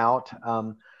laid out.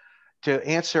 To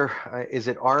answer, is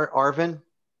it Arvin?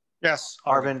 Yes,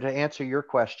 Arvin. To answer your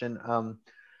question,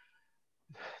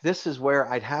 this is where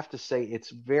I'd have to say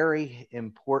it's very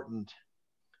important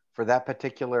for that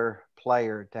particular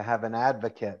player to have an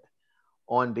advocate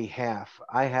on behalf.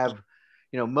 I have,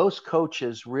 most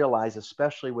coaches realize,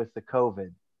 especially with the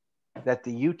COVID, that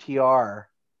the UTR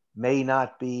may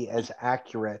not be as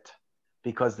accurate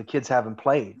because the kids haven't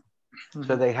played. Mm-hmm.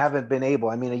 So they haven't been able.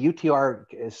 I mean, a UTR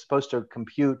is supposed to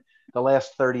compute the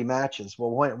last 30 matches.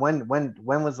 Well, when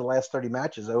was the last 30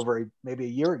 matches? Over maybe a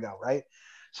year ago, right?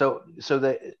 So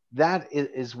that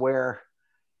is where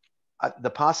the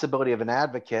possibility of an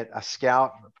advocate, a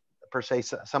scout per se,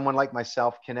 someone like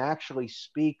myself, can actually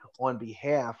speak on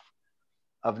behalf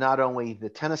of not only the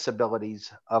tennis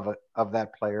abilities of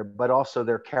that player, but also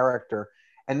their character.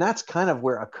 And that's kind of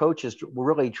where a coach is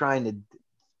really trying to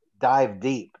dive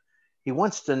deep. He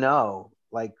wants to know,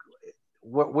 like,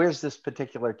 where's this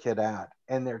particular kid at?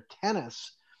 And their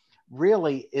tennis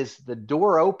really is the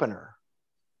door opener.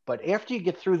 But after you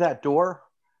get through that door,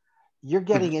 you're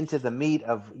getting into the meat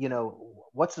of,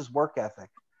 what's his work ethic?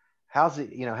 How's it,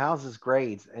 how's his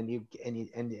grades? And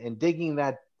digging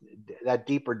that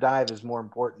deeper dive is more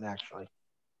important, actually.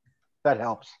 That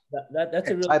helps. That's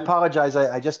a really I apologize.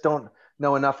 I just don't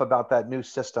know enough about that new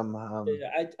system.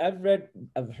 I've read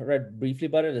briefly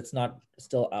about it. It's not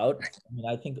still out. I mean,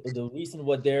 I think the reason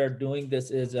what they're doing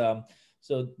this is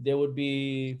so there would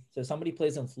be, so somebody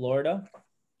plays in Florida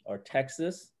or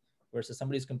Texas versus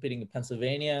somebody's competing in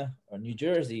Pennsylvania or New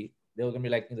Jersey. They're going to be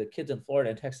like, the kids in Florida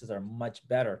and Texas are much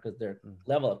better because their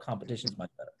level of competition is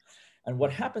much better. And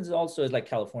what happens also is like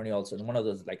California also in one of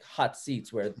those like hot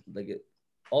seats where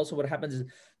also what happens is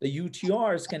the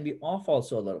UTRs can be off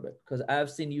also a little bit, because I've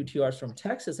seen UTRs from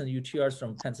Texas and UTRs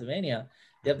from Pennsylvania.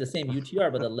 They have the same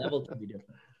UTR, but the level can be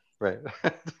different. Right.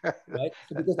 Right.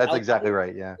 So that's exactly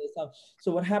right. Yeah.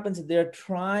 So what happens is they're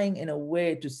trying in a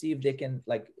way to see if they can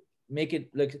like make it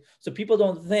like, so people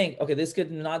don't think, okay, this kid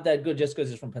is not that good just because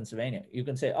he's from Pennsylvania. You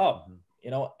can say, oh,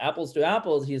 apples to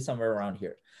apples, he's somewhere around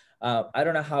here. I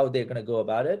don't know how they're going to go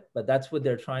about it, but that's what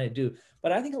they're trying to do.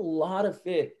 But I think a lot of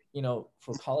it,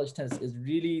 for college tennis is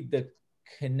really the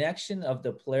connection of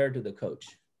the player to the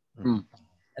coach and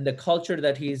the culture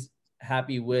that he's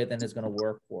happy with and is going to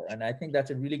work for. And I think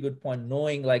that's a really good point,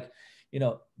 knowing like,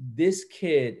 this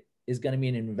kid is going to be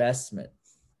an investment,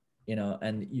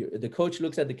 and the coach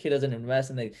looks at the kid as an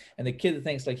investment, and the kid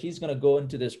thinks like he's going to go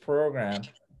into this program,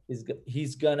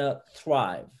 he's going to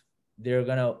thrive. They're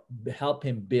going to help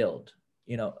him build,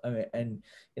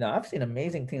 I've seen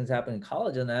amazing things happen in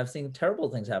college, and I've seen terrible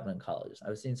things happen in college.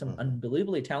 I've seen some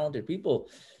unbelievably talented people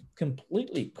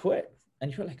completely quit.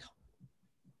 And you're like,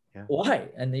 why?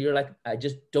 And you're like, I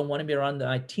just don't want to be around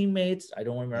my teammates. I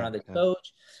don't want to be around the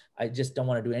coach. I just don't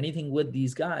want to do anything with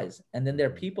these guys. And then there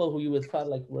are people who you would thought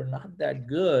like, we're not that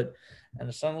good.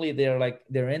 And suddenly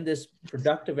they're in this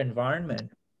productive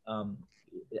environment.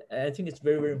 I think it's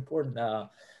very, very important.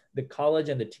 The college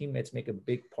and the teammates make a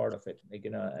big part of it. Like,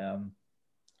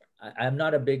 I'm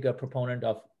not a big proponent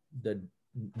of the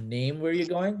name where you're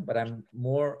going, but I'm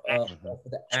more of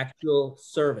the actual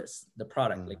service, the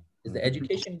product. Like, is the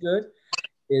education good?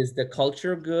 Is the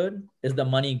culture good? Is the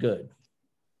money good?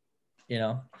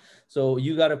 So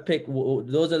you got to pick.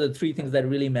 Those are the three things that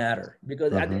really matter,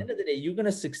 because at the end of the day, you're going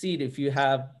to succeed if you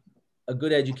have a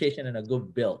good education and a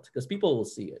good build, because people will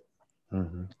see it.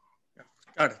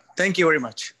 Got it. Thank you very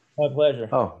much. My pleasure.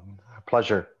 Oh,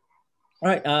 pleasure. All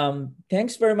right.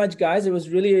 Thanks very much, guys. It was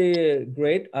really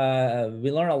great. We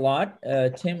learned a lot.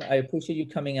 Tim, I appreciate you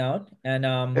coming out. And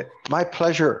my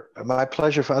pleasure. My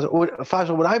pleasure,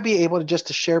 Fazal. Would I be able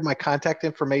to share my contact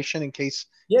information in case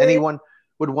anyone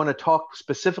would want to talk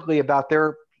specifically about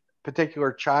their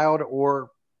particular child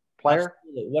or player?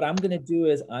 Absolutely. What I'm going to do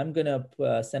is I'm going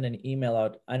to send an email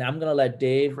out, and I'm going to let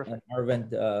Dave and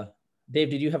Arvind. Dave,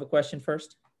 did you have a question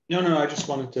first? No. I just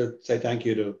wanted to say thank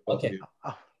you to both of you.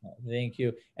 Thank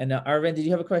you. And Arvind, did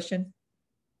you have a question?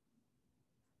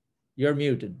 You're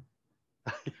muted.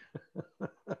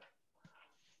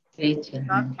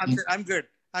 I'm good.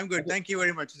 I'm good. Thank you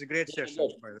very much. It's a great session.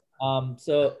 I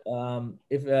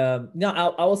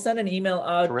will send an email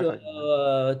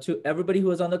out to everybody who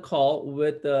was on the call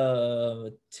with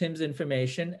Tim's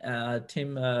information.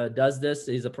 Tim does this.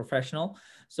 He's a professional.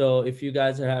 So if you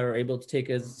guys are able to take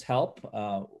his help,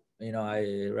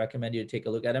 I recommend you take a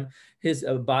look at him. His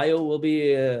bio will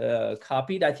be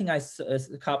copied. I think I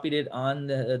copied it on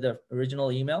the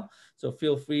original email. So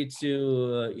feel free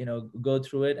to, go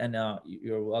through it, and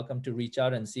you're welcome to reach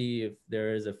out and see if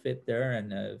there is a fit there,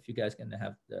 and if you guys can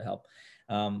have the help.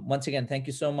 Once again, thank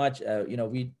you so much.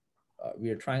 We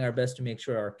are trying our best to make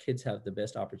sure our kids have the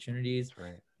best opportunities.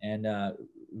 Right. And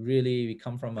really, we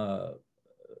come from a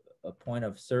point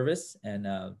of service, and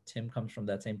Tim comes from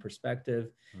that same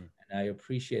perspective, and I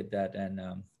appreciate that, and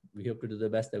we hope to do the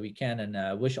best that we can,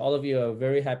 and wish all of you a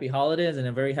very happy holidays and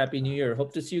a very happy new year.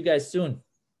 Hope to see you guys soon.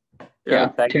 Yeah,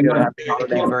 thank you. Thank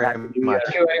you very much.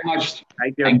 Thank you very much.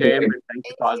 Thank you, Tim, and thank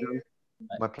you, Fazil.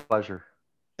 My pleasure.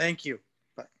 Thank you.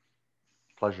 Bye.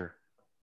 Pleasure.